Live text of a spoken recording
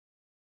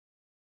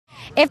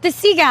if the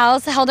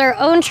Seagals held our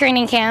own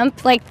training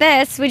camp like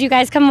this, would you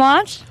guys come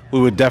watch? We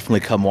would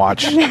definitely come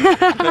watch.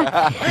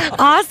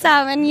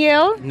 Awesome. And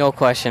you? No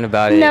question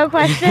about it. No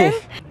question?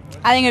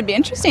 I think it would be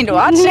interesting to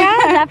watch. Yeah,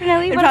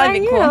 definitely. It'd What probably about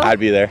be you? cool. I'd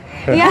be there.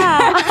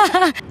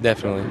 Yeah.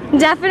 Definitely.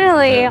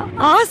 Definitely.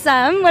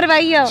 Awesome. What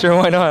about you? Sure,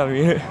 why not? I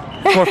mean,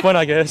 it's more fun,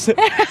 I guess.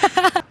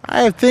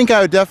 I think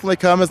I would definitely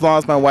come as long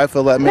as my wife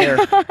would let me, or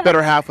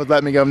better half would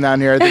let me come down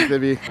here. I think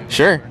they'd be.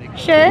 Sure.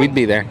 Sure. We'd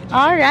be there.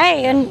 All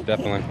right. And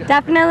Definitely.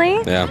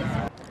 definitely? Yeah.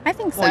 I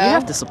think so. Well, you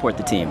have to support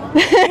the team.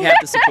 You have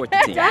to support the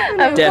team.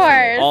 Of Definitely.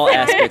 course. All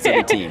aspects of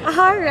the team.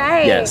 All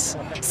right. Yes.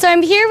 So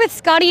I'm here with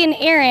Scotty and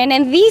Aaron,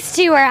 and these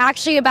two are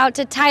actually about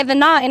to tie the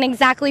knot in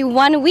exactly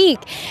 1 week.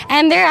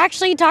 And they're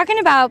actually talking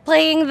about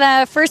playing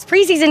the first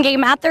preseason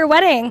game at their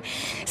wedding.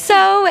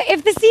 So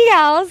if the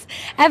Seagals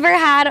ever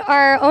had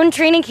our own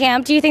training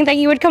camp, do you think that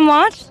you would come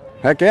watch?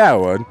 Heck yeah, I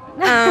would.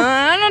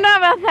 I don't know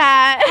about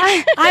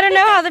that. I don't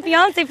know how the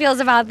fiance feels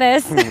about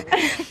this.